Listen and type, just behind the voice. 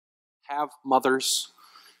have mothers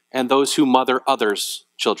and those who mother others'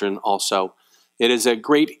 children also. It is a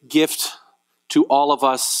great gift to all of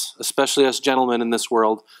us, especially us gentlemen in this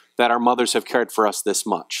world, that our mothers have cared for us this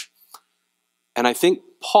much. And I think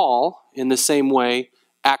Paul, in the same way,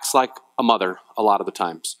 acts like a mother a lot of the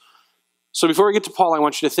times. So before we get to Paul, I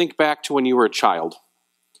want you to think back to when you were a child.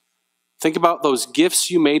 Think about those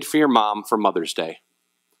gifts you made for your mom for Mother's Day.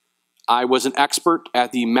 I was an expert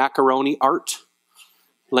at the macaroni art,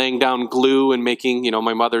 laying down glue and making,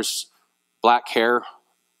 my mother's black hair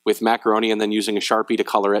with macaroni and then using a Sharpie to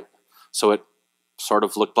color it so it sort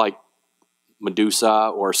of looked like Medusa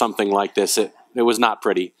or something like this. It was not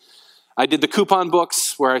pretty. I did the coupon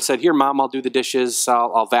books where I said, here, Mom, I'll do the dishes,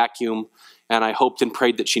 I'll vacuum, and I hoped and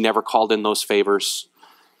prayed that she never called in those favors.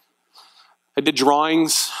 I did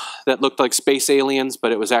drawings that looked like space aliens,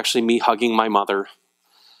 but it was actually me hugging my mother.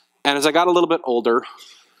 And as I got a little bit older,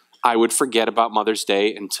 I would forget about Mother's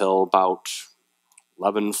Day until about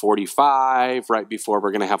 11:45, right before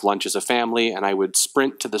we're going to have lunch as a family, and I would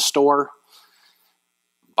sprint to the store,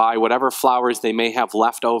 buy whatever flowers they may have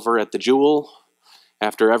left over at the Jewel,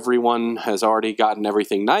 after everyone has already gotten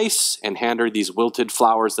everything nice, and hand her these wilted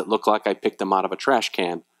flowers that look like I picked them out of a trash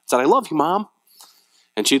can. I said, I love you, Mom.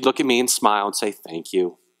 And she'd look at me and smile and say, thank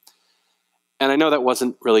you. And I know that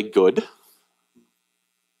wasn't really good,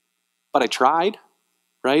 but I tried,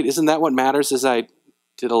 right? Isn't that what matters, is I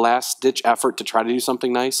did a last-ditch effort to try to do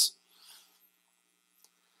something nice?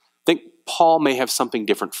 I think Paul may have something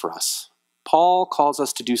different for us. Paul calls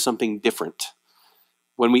us to do something different.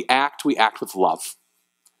 When we act with love.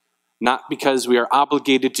 Not because we are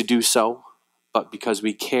obligated to do so, but because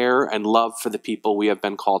we care and love for the people we have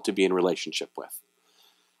been called to be in relationship with.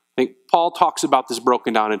 I think Paul talks about this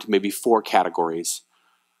broken down into maybe 4 categories.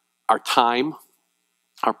 Our time,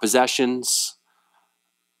 our possessions,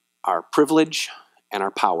 our privilege, and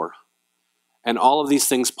our power. And all of these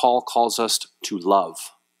things Paul calls us to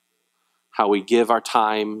love. How we give our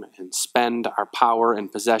time and spend our power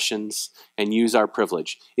and possessions and use our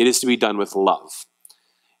privilege. It is to be done with love.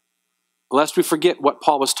 Lest we forget what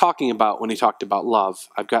Paul was talking about when he talked about love,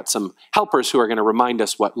 I've got some helpers who are going to remind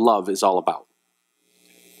us what love is all about.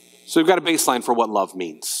 So we've got a baseline for what love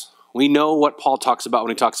means. We know what Paul talks about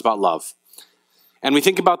when he talks about love. And we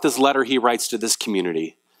think about this letter he writes to this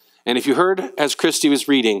community. And if you heard as Christy was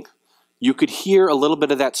reading, you could hear a little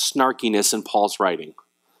bit of that snarkiness in Paul's writing.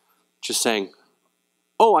 Just saying,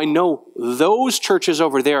 oh, I know those churches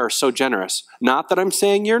over there are so generous. Not that I'm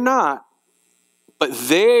saying you're not, but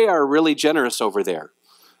they are really generous over there.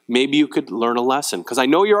 Maybe you could learn a lesson, because I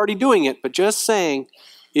know you're already doing it, but just saying,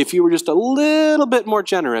 if you were just a little bit more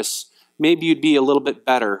generous, maybe you'd be a little bit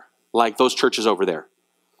better like those churches over there.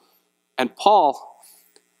 And Paul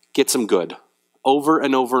gets them good over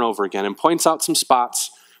and over and over again and points out some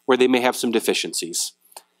spots where they may have some deficiencies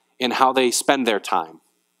in how they spend their time,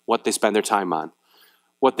 what they spend their time on,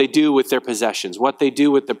 what they do with their possessions, what they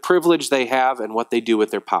do with the privilege they have, and what they do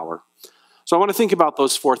with their power. So I want to think about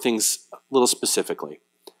those 4 things a little specifically.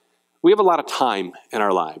 We have a lot of time in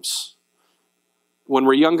our lives. When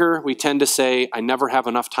we're younger, we tend to say, I never have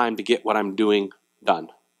enough time to get what I'm doing done.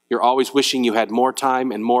 You're always wishing you had more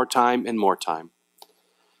time and more time and more time.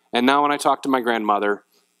 And now when I talk to my grandmother,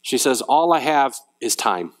 she says, all I have is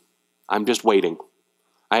time. I'm just waiting.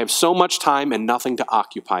 I have so much time and nothing to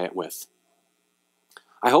occupy it with.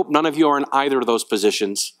 I hope none of you are in either of those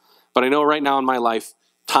positions, but I know right now in my life,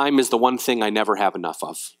 time is the one thing I never have enough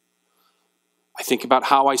of. I think about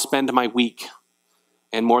how I spend my week,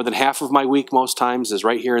 and more than half of my week most times is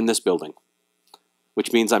right here in this building,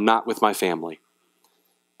 which means I'm not with my family.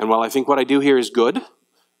 And while I think what I do here is good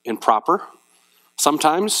and proper,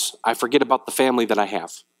 sometimes I forget about the family that I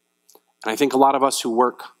have. And I think a lot of us who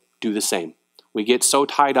work do the same. We get so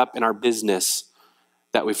tied up in our business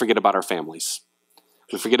that we forget about our families.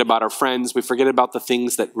 We forget about our friends. We forget about the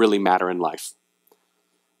things that really matter in life.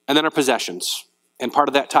 And then our possessions. And part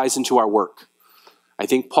of that ties into our work. I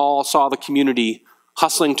think Paul saw the community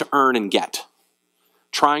hustling to earn and get,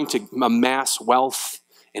 trying to amass wealth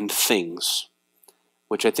and things,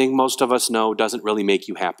 which I think most of us know doesn't really make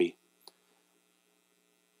you happy.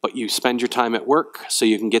 But you spend your time at work so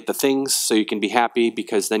you can get the things, so you can be happy,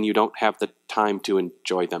 because then you don't have the time to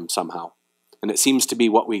enjoy them somehow. And it seems to be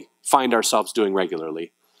what we find ourselves doing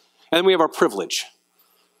regularly. And then we have our privilege.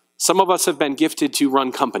 Some of us have been gifted to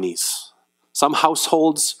run companies. Some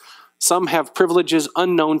households, some have privileges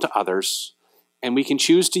unknown to others, and we can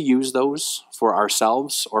choose to use those for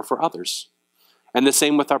ourselves or for others. And the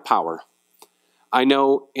same with our power. I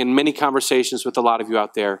know in many conversations with a lot of you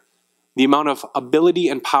out there, the amount of ability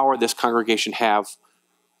and power this congregation have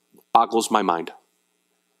boggles my mind.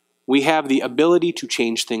 We have the ability to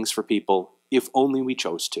change things for people if only we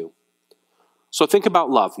chose to. So think about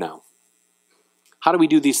love now. How do we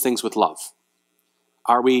do these things with love?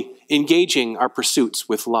 Are we engaging our pursuits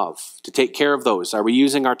with love to take care of those? Are we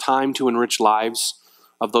using our time to enrich lives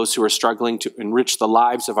of those who are struggling, to enrich the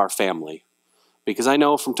lives of our family? Because I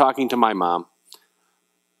know from talking to my mom,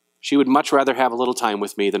 she would much rather have a little time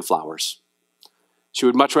with me than flowers. She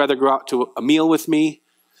would much rather go out to a meal with me,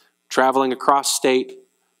 traveling across state,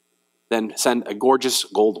 than send a gorgeous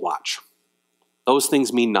gold watch. Those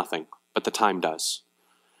things mean nothing, but the time does.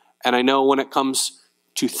 And I know when it comes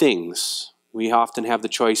to things, we often have the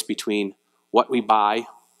choice between what we buy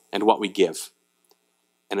and what we give.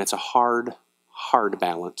 And it's a hard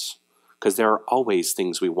balance, because there are always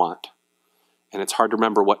things we want. And it's hard to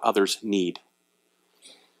remember what others need.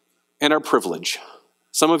 And our privilege.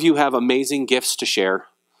 Some of you have amazing gifts to share.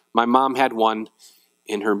 My mom had one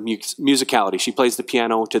in her musicality. She plays the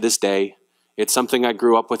piano to this day. It's something I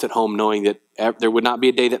grew up with at home, knowing that there would not be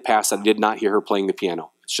a day that passed that I did not hear her playing the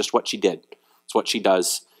piano. It's just what she did. It's what she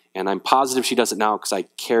does. And I'm positive she does it now because I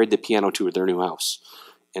carried the piano to their new house.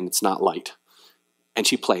 And it's not light. And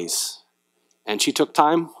she plays. And she took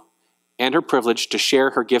time and her privilege to share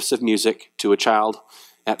her gifts of music to a child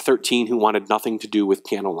at 13 who wanted nothing to do with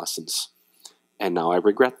piano lessons. And now I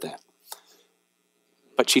regret that.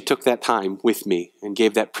 But she took that time with me and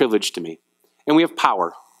gave that privilege to me. And we have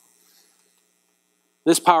power.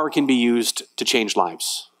 This power can be used to change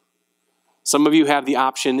lives. Some of you have the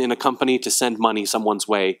option in a company to send money someone's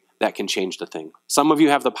way. That can change the thing. Some of you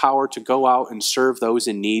have the power to go out and serve those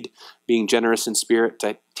in need, being generous in spirit,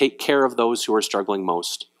 to take care of those who are struggling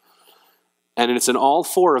most. And it's in all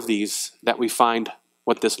four of these that we find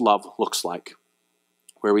what this love looks like,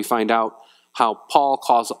 where we find out how Paul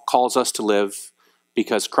calls us to live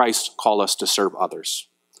because Christ called us to serve others.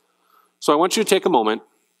 So I want you to take a moment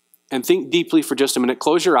and think deeply for just a minute.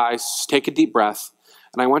 Close your eyes, take a deep breath,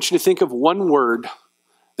 and I want you to think of one word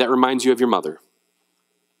that reminds you of your mother.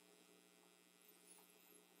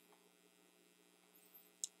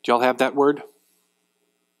 Do y'all have that word?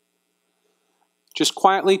 Just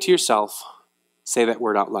quietly to yourself, say that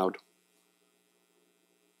word out loud.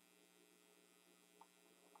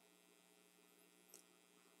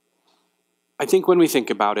 I think when we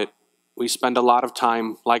think about it, we spend a lot of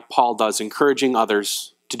time, like Paul does, encouraging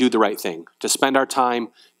others to do the right thing, to spend our time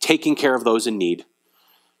taking care of those in need.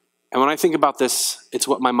 And when I think about this, it's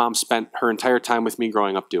what my mom spent her entire time with me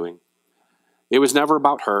growing up doing. It was never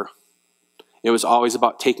about her. It was always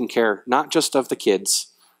about taking care, not just of the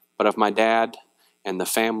kids, but of my dad and the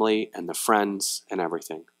family and the friends and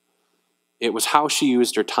everything. It was how she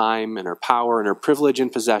used her time and her power and her privilege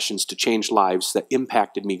and possessions to change lives that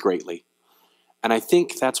impacted me greatly. And I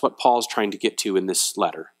think that's what Paul's trying to get to in this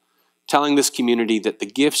letter, telling this community that the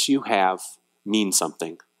gifts you have mean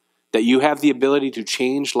something, that you have the ability to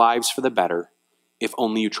change lives for the better if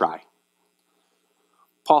only you try.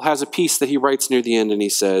 Paul has a piece that he writes near the end, and he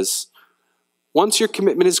says, once your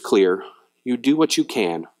commitment is clear, you do what you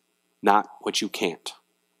can, not what you can't.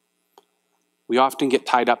 We often get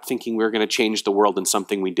tied up thinking we're going to change the world in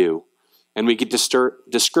something we do, and we get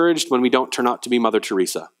discouraged when we don't turn out to be Mother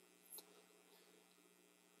Teresa.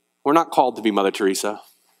 We're not called to be Mother Teresa.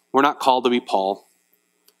 We're not called to be Paul.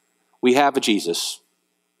 We have a Jesus,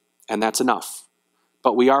 and that's enough.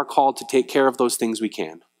 But we are called to take care of those things we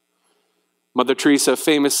can. Mother Teresa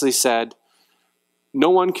famously said,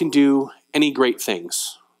 no one can do any great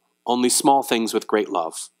things, only small things with great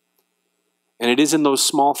love. And it is in those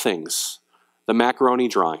small things, the macaroni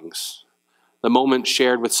drawings, the moments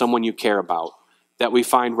shared with someone you care about, that we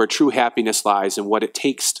find where true happiness lies and what it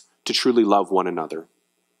takes to truly love one another.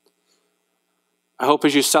 I hope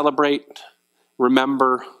as you celebrate,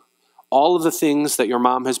 remember all of the things that your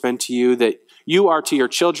mom has been to you, that you are to your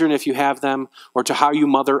children if you have them, or to how you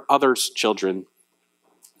mother others' children,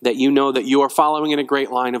 that you know that you are following in a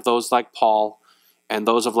great line of those like Paul and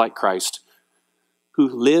those of like Christ, who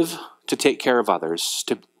live to take care of others,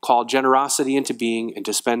 to call generosity into being, and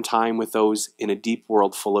to spend time with those in a deep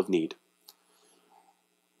world full of need.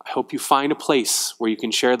 I hope you find a place where you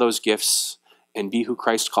can share those gifts and be who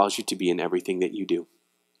Christ calls you to be in everything that you do.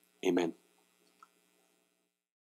 Amen.